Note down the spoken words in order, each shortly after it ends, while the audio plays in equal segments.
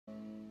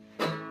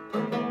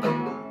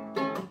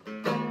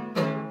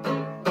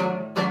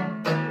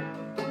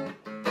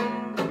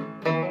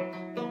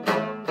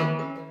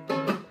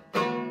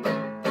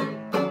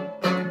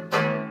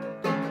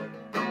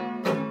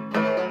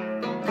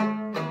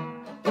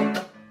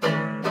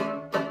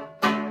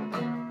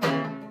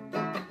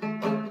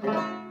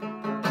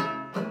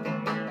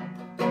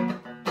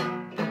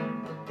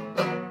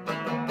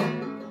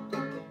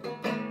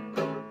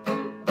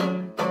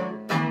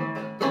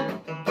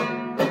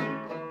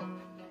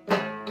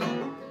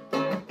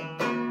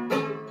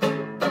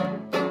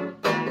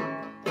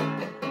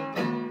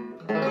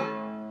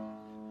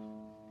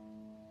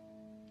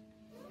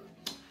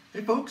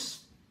Hey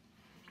folks,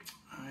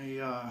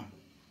 I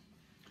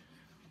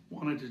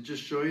wanted to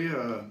just show you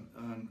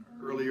an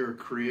earlier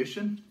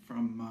creation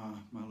from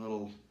my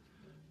little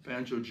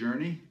banjo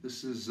journey.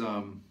 This is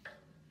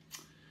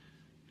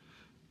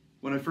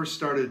when I first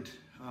started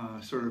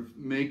sort of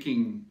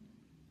making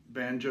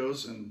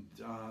banjos and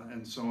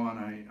so on.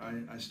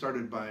 I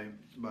started by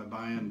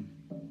buying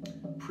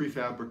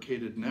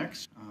prefabricated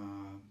necks,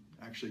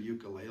 actually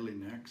ukulele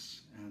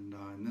necks, and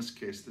in this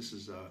case this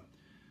is a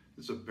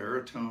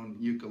baritone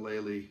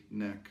ukulele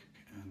neck,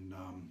 and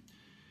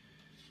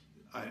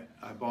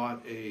I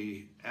bought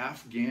a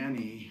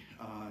Afghani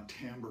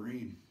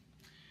tamborine,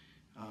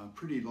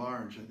 pretty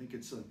large. I think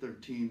it's a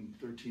 13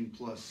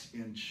 plus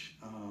inch.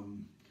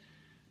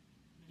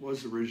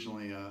 Was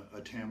originally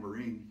a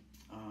tamborine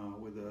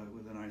with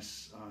a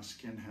nice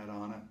skin head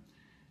on it,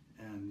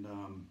 and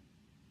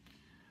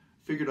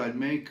figured I'd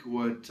make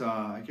what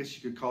I guess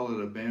you could call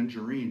it a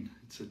banjorine.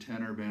 It's a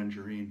tenor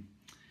banjorine.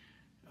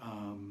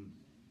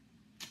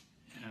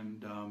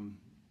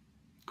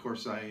 Of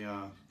course,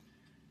 I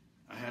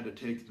had to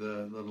take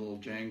the little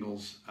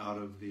jangles out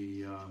of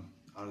the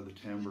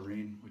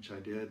tambourine, which I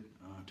did.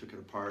 Took it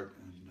apart,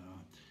 and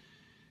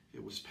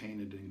it was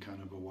painted in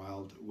kind of a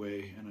wild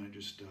way, and I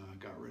just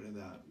got rid of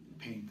that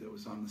paint that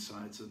was on the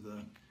sides of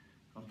the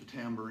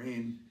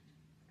tambourine.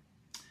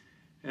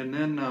 And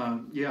then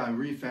yeah, I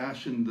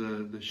refashioned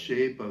the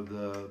shape of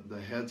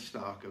the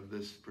headstock of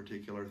this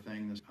particular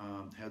thing. This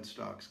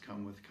headstocks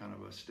come with kind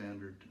of a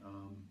standard,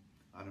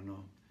 I don't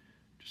know,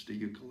 just a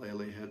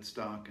ukulele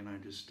headstock, and I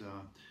just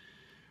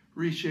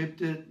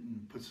reshaped it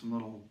and put some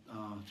little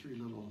three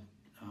little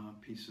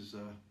pieces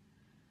of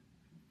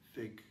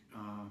fake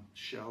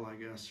shell, I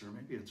guess, or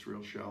maybe it's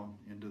real shell,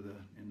 into the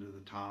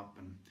top,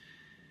 and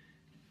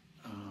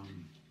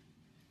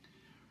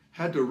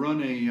had to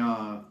run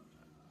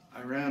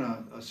I ran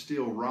a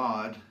steel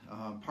rod.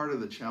 Part of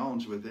the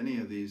challenge with any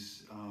of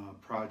these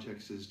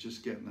projects is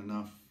just getting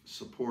enough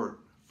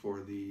support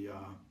for the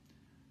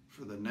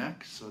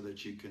neck, so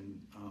that you can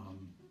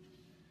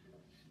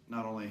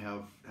not only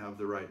have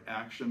the right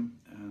action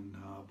and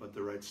but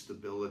the right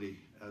stability,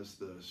 as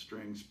the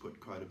strings put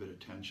quite a bit of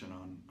tension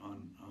on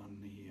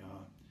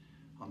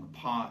the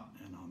pot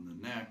and on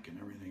the neck and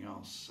everything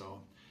else.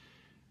 So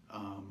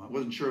I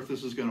wasn't sure if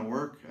this was going to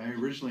work. I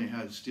originally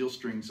had steel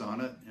strings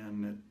on it,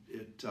 and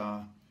it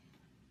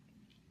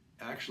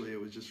actually, it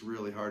was just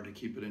really hard to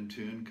keep it in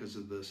tune because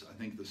of this, I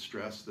think, the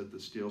stress that the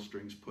steel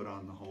strings put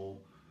on the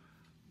whole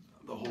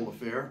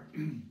affair.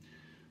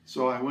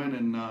 So I went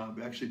and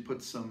actually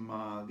put some,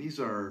 these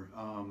are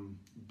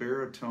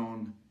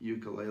baritone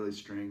ukulele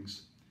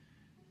strings,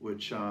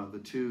 which the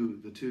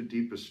two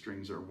deepest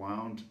strings are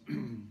wound,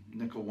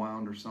 nickel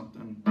wound or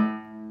something.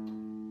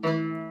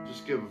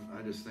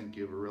 I just think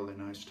give a really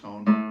nice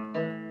tone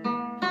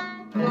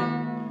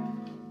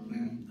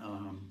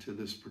to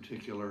this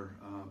particular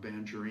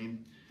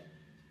banjorine.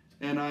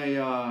 And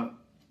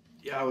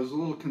yeah, I was a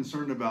little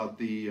concerned about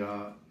the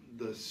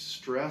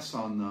stress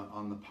on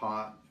the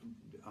pot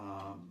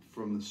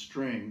from the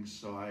strings,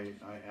 so I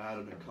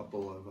added a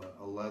couple of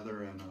a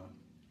leather and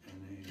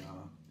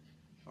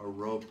a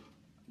rope,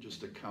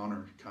 just a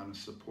counter kind of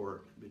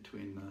support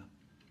between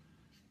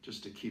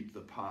just to keep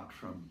the pot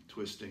from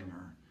twisting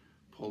or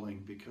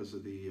pulling because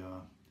of the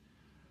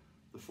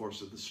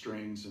force of the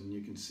strings. And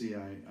you can see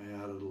I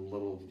added a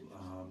little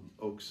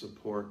oak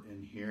support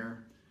in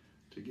here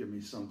to give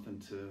me something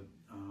to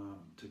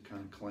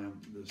kind of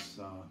clamp this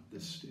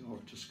steel,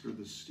 to screw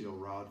this steel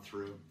rod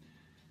through.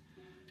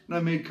 And I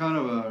made kind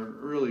of a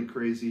really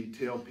crazy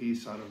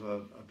tailpiece out of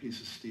a piece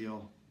of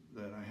steel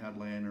that I had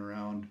laying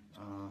around.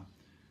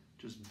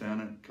 Just bent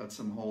it, cut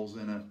some holes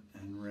in it,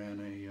 and ran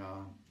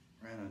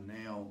a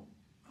nail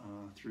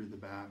through the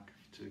back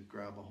to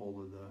grab a hold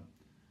of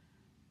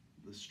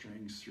the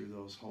strings through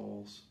those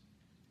holes.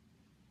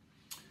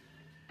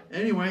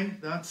 Anyway,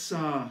 that's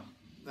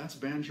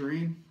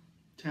banjorine,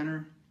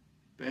 tenor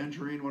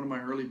banjorine, one of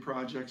my early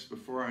projects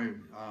before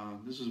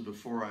this is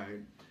before I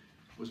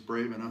was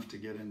brave enough to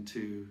get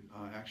into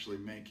actually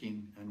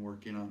making and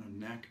working on a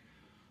neck.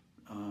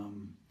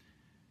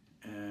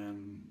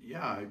 And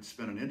yeah, it's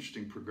been an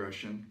interesting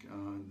progression.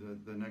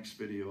 The next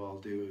video I'll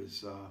do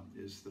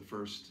is the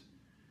first.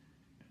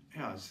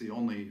 Yeah, it's the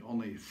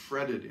only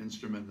fretted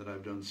instrument that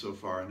I've done so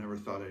far. I never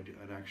thought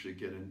I'd actually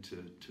get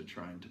into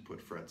trying to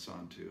put frets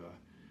onto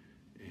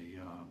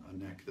a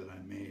neck that I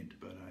made,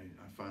 but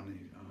I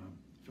finally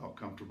felt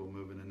comfortable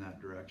moving in that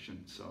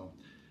direction. So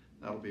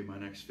that'll be my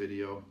next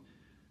video.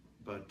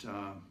 But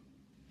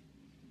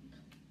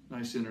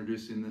nice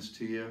introducing this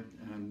to you,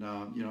 and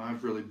you know,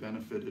 I've really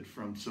benefited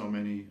from so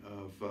many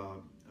of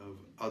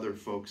other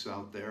folks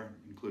out there,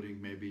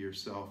 including maybe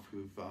yourself,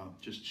 who've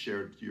just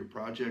shared your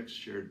projects,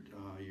 shared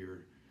your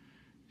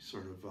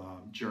sort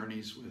of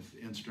journeys with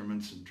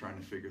instruments and trying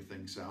to figure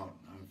things out.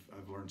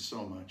 I've learned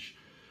so much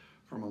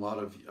from a lot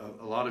of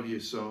you.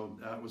 So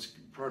that was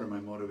part of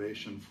my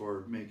motivation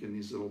for making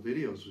these little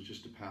videos, was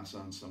just to pass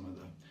on some of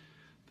the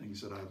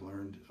things that I've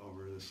learned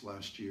over this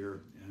last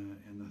year,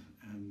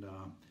 and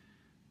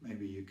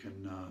maybe you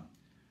can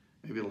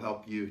maybe it'll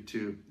help you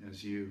too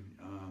as you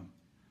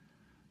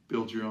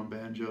build your own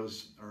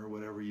banjos or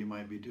whatever you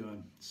might be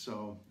doing.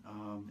 So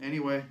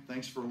anyway,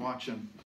 thanks for watching.